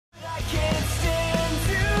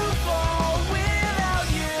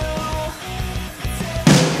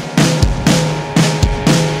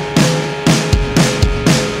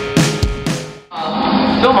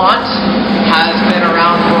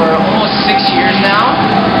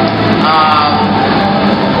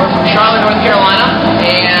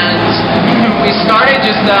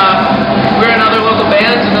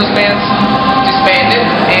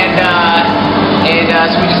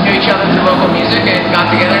got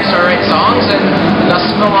together and started writing songs, and thus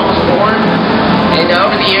Philmont was born. And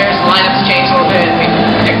over the years, the lineup's changed a little bit, and we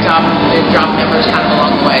picked up and dropped members kind of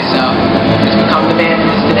along the way, so it's become the band it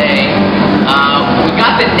is today. We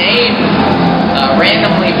got the name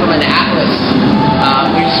randomly from an atlas.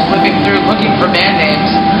 We were just flipping through looking for band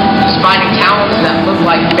names, just finding towns that looked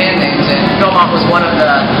like band names, and Philmont was one of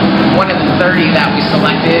the 30 that we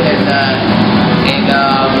selected, and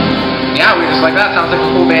yeah, we were just like, that sounds like a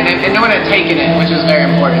cool band name, and no one had taken it, which was very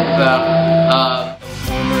important. So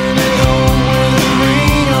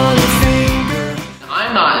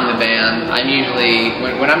I'm not in the band. I'm usually,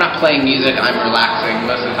 when I'm not playing music, I'm relaxing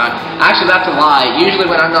most of the time. Actually, that's a lie. Usually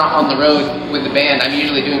when I'm not on the road with the band, I'm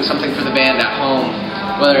usually doing something for the band at home,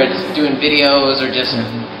 whether it's doing videos or just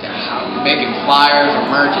making flyers or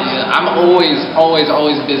merch. I'm always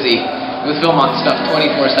busy with Philmont stuff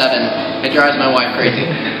 24/7. It drives my wife crazy.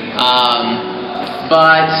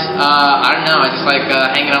 But I don't know, I just like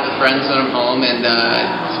hanging out with friends when I'm home, and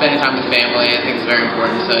spending time with family. I think it's very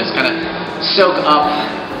important, so just kind of soak up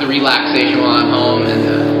the relaxation while I'm home. And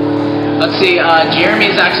let's see,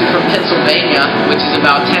 Jeremy's actually from Pennsylvania, which is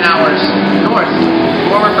about 10 hours north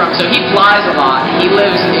where we're from, so he flies a lot. He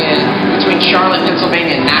lives in between Charlotte,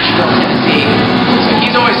 Pennsylvania and Nashville, Tennessee, so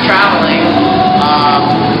he's always traveling.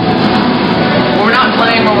 When we're not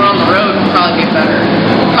playing, when we're on the road, we'll probably be a better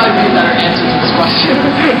answer to this question.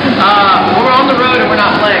 When we're on the road and we're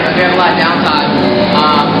not playing, we have a lot of downtime.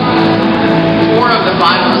 4 of the 5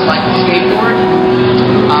 of us like to skateboard,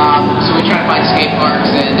 so we try to find skate parks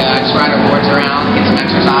and just ride our boards around, get some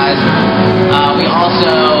exercise.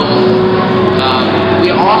 We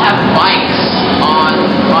all have bikes on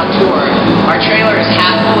tour. Our trailer is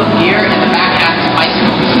half full of gear and the back half is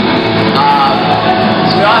bicycles.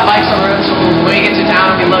 So we all have bikes on the road, so when we get to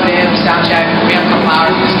town, we load it in, we sound check, we have a couple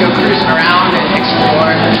hours, we just go cruising around and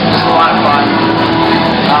explore. It's a lot of fun.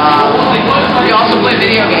 We also play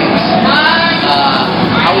video games.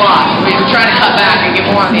 A lot. We try to cut back and get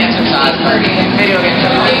more on the exercise, but video games, we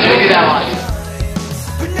do that a lot.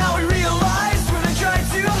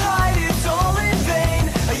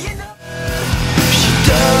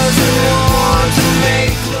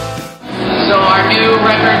 So our new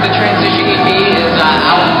record, the Transition EP, is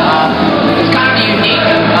out. It's kind of a unique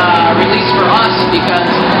release for us because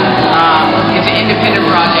it's an independent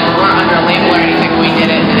project. We weren't under a label or anything. We did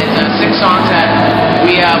it, and it's 6 songs that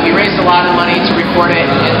we raised a lot of money to record it,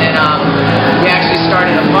 and then we actually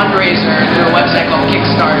started a fundraiser through a website called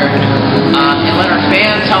Kickstarter, and let our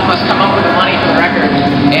fans help us come up with the money for the record.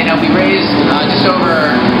 And we raised just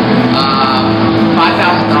over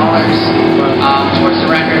 $5,000 towards the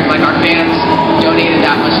record. Like, our fans donated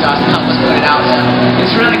that much to us to help us put it out. So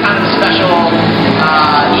it's really kind of a special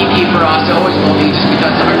EP for us. It always will be, just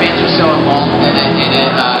because our fans are so involved in it, and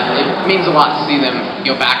it means a lot to see them,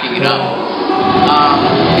 backing it up.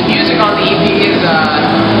 The music on the EP is,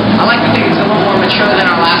 I like to think it's a little more mature than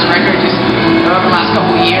our last record. Just over the last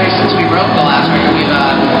couple of years since we wrote the last record, we've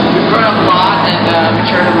grown up a lot and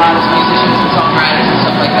matured a lot as musicians and songwriters and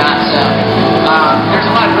stuff like that. So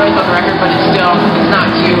there's a lot of growth on the record, but it's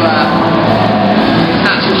not too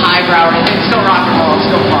highbrow. It's still rock and roll. It's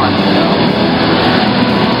still fun. So.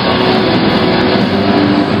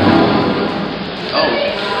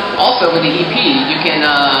 Also with the EP, you can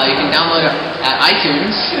download it at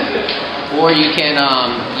iTunes, or you can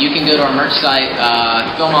go to our merch site,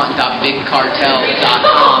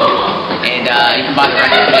 philmont.bigcartel.com, and you can buy the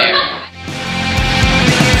record there.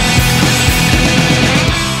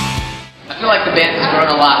 I feel like the band has grown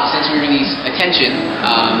a lot since we released Attention.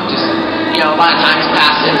 A lot of time has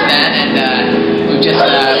passed since then, and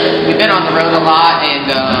we've been on the road a lot, and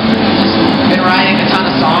been writing a ton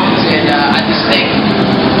of songs, and I just think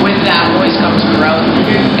with that always comes growth,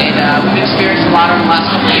 and we've experienced a lot over the last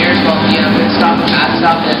couple of years, both good stuff and bad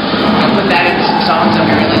stuff, and put that into some songs that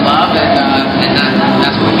we really love, and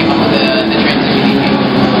that's what we came up with the Transition EP.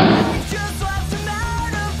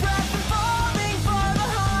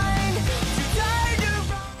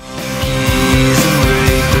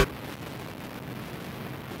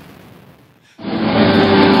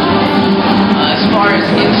 As far as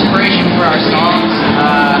inspiration for our songs,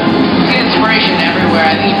 inspiration everywhere.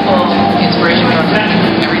 I think you pull inspiration from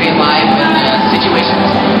everyday life and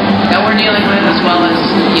situations that we're dealing with, as well as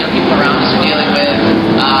people around us are dealing with.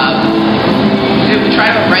 We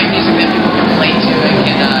try to write music that people can relate to and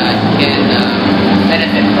can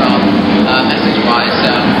benefit from, message-wise.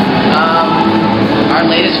 So our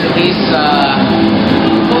latest release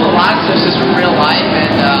pulled a lot of stuff just from real life,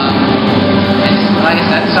 and just, like I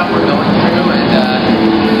said, stuff we're going through, and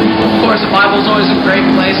of course the Bible's always a great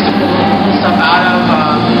place to pull stuff out of.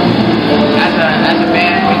 As a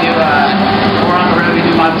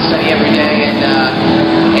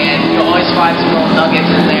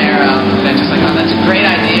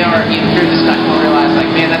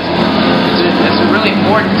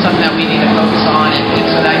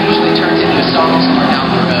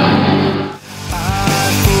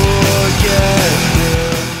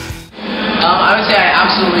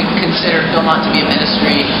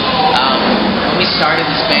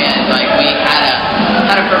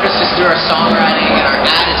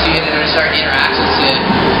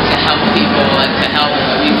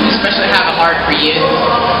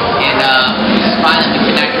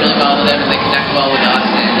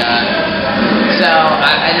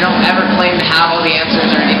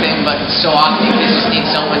so often you just need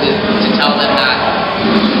someone to tell them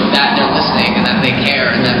that they're listening and that they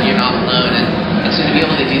care and that you're not alone. And so to be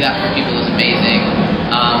able to do that for people is amazing.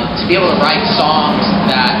 To be able to write songs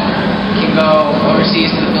that can go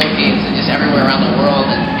overseas to the Philippines and just everywhere around the world,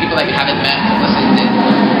 and people that you haven't met can listen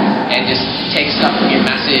and just take stuff from your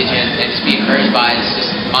message and just be encouraged by it. It's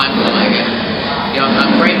just mind-blowing. And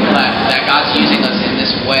I'm grateful that God's using us in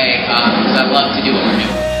this way, because I love to do what we're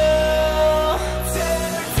doing.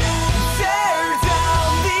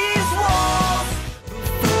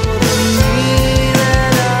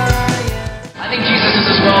 I think Jesus is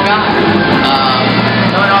this well God.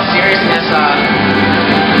 No, in all seriousness,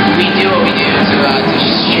 we do what we do to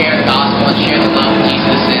share the gospel and share the love of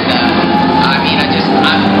Jesus. And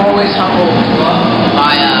I'm always humbled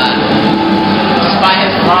by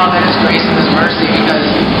His love and His grace and His mercy, because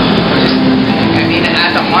we're just,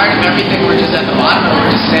 at the heart of everything, we're just at the bottom of it.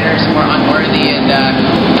 We're just sinners and we're unworthy, and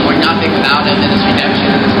we're nothing without Him and His redemption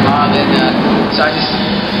and His love. And so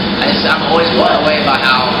I'm always blown away by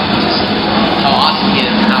how awesome He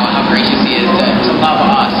is and how gracious He is to love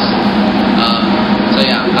us. So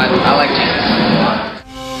yeah, I like Jesus a lot.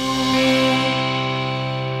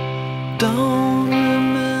 Don't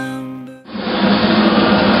remember.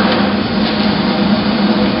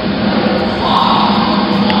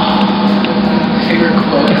 Favorite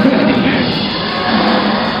quote?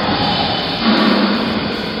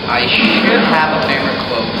 I should have a favorite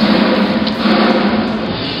quote.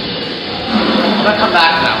 I'm gonna come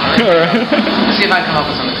back to that one. Right? Let's see if I can come up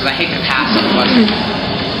with something, because I hate to pass the question.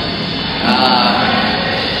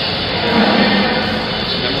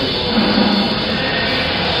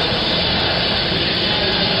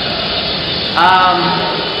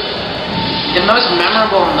 The most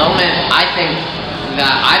memorable moment I think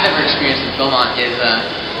that I've ever experienced in Philmont is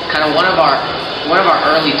kind of one of our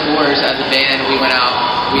early tours as a band. We went out.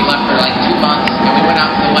 We left for like 2 months, and we went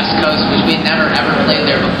out to the West Coast, which we had never ever played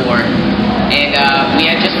there before. And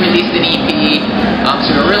we had just released an EP,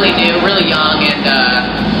 so we were really new, really young, and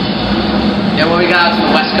when we got out to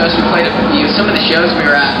the West Coast, we played some of the shows we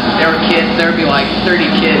were at. There were kids. There would be like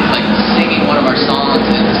 30 kids like singing one of our songs,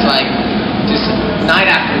 and it's like just night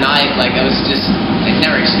after night. Like I'd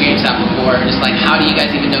never experienced that before. Just like, how do you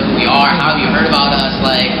guys even know who we are? How have you heard about us?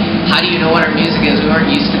 Like, how do you know what our music is? We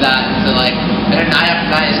weren't used to that. And so like, but night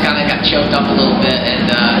after night, I just kind of got choked up a little bit, and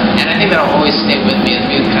I think that'll always stay with me. It'll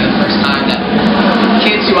be kind of the first time that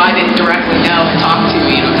kids who I didn't directly know and talk to,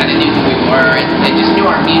 kind of knew who we were and just knew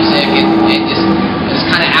our music, and just it was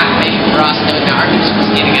kind of activating for us knowing that our music was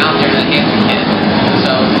getting out there to the hands of kids.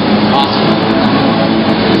 So awesome.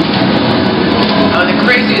 The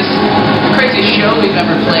craziest show we've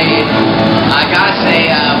ever played, I gotta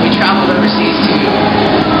say, we traveled overseas to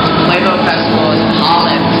Ballroom Fresno in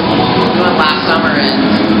Holland doing last summer, and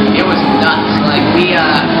it was nuts. Like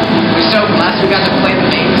we're so blessed. We got to play the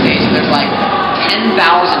main stage, and there's like 10,000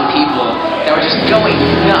 people that were just going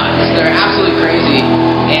nuts. They're absolutely crazy,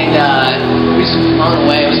 and we just blown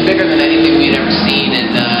away. It was bigger than anything we'd ever seen,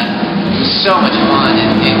 and it was so much fun.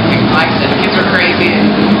 And like I said, the kids were crazy,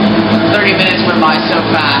 and 30 minutes went by so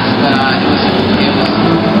fast, but it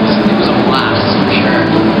was a blast for sure.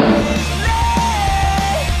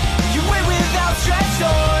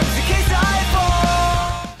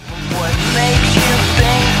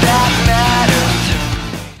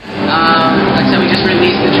 Like I said, we just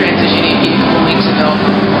released the Transition EP a couple weeks ago.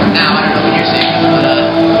 Now, I don't know when you're seeing it, but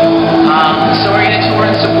so we're gonna tour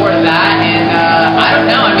in support of that, and I don't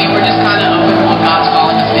know. We're just kind of open to what God's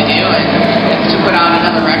calling us to do, and to put out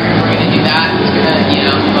another record, we're gonna do that. It's gonna,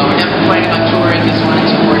 but we're never planning on touring this one and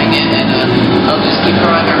supporting it, and I'll just keep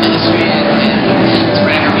growing our ministry and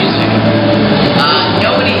spreading our music.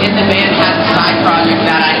 Nobody in the band has a side project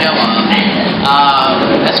that I know of.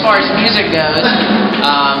 As far as music goes,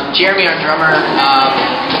 Jeremy, our drummer,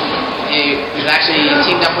 is actually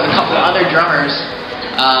teamed up with a couple of other drummers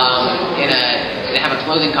they have a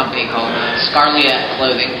clothing company called Scarlett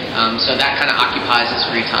Clothing, so that kind of occupies his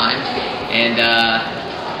free time. And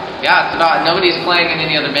yeah, it's about, nobody's playing in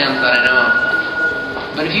any other bands that I know of.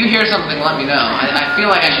 But if you hear something, let me know. I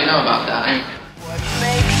feel like I should know about that.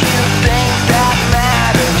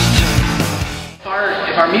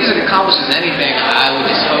 If our music accomplishes anything, I would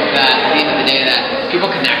just hope that at the end of the day that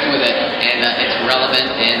people connect with it, and it's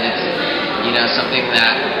relevant, and it's something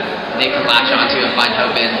that they can latch onto and find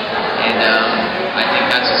hope in. And I think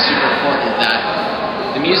that's super important, that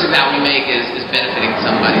the music that we make is benefiting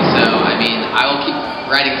somebody. So I will keep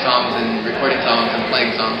writing songs and recording songs and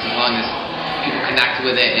playing songs as long as people connect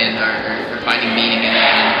with it and are finding meaning in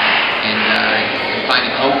it, and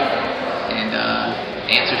finding hope and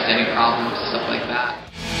answers to any problems, stuff like that.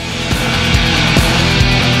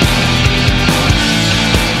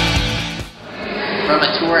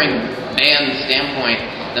 touring band standpoint,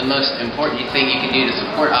 the most important thing you can do to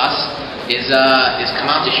support us is come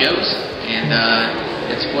out to shows and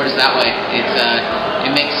support us that way.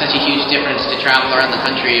 It makes such a huge difference to travel around the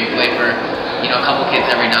country and play for a couple kids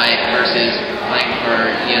every night versus playing for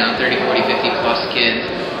 30, 40, 50 plus kids.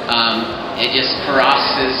 It just, for us,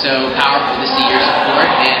 is so powerful to see your support,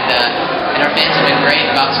 and our fans have been great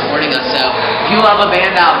about supporting us. So if you love a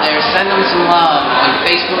band out there, send them some love on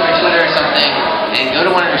Facebook or Twitter or something, and go to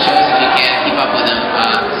one of their shows if you can. Keep up with them.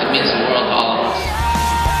 It means the world to all of us.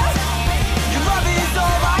 Your love is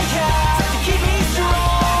all I have to keep me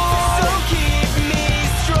strong, so keep me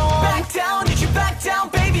strong. Back down, did you back down,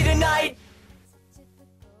 baby, tonight?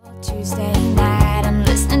 Tuesday night, I'm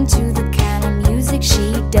listening to the kind of music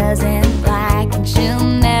she doesn't like, and she'll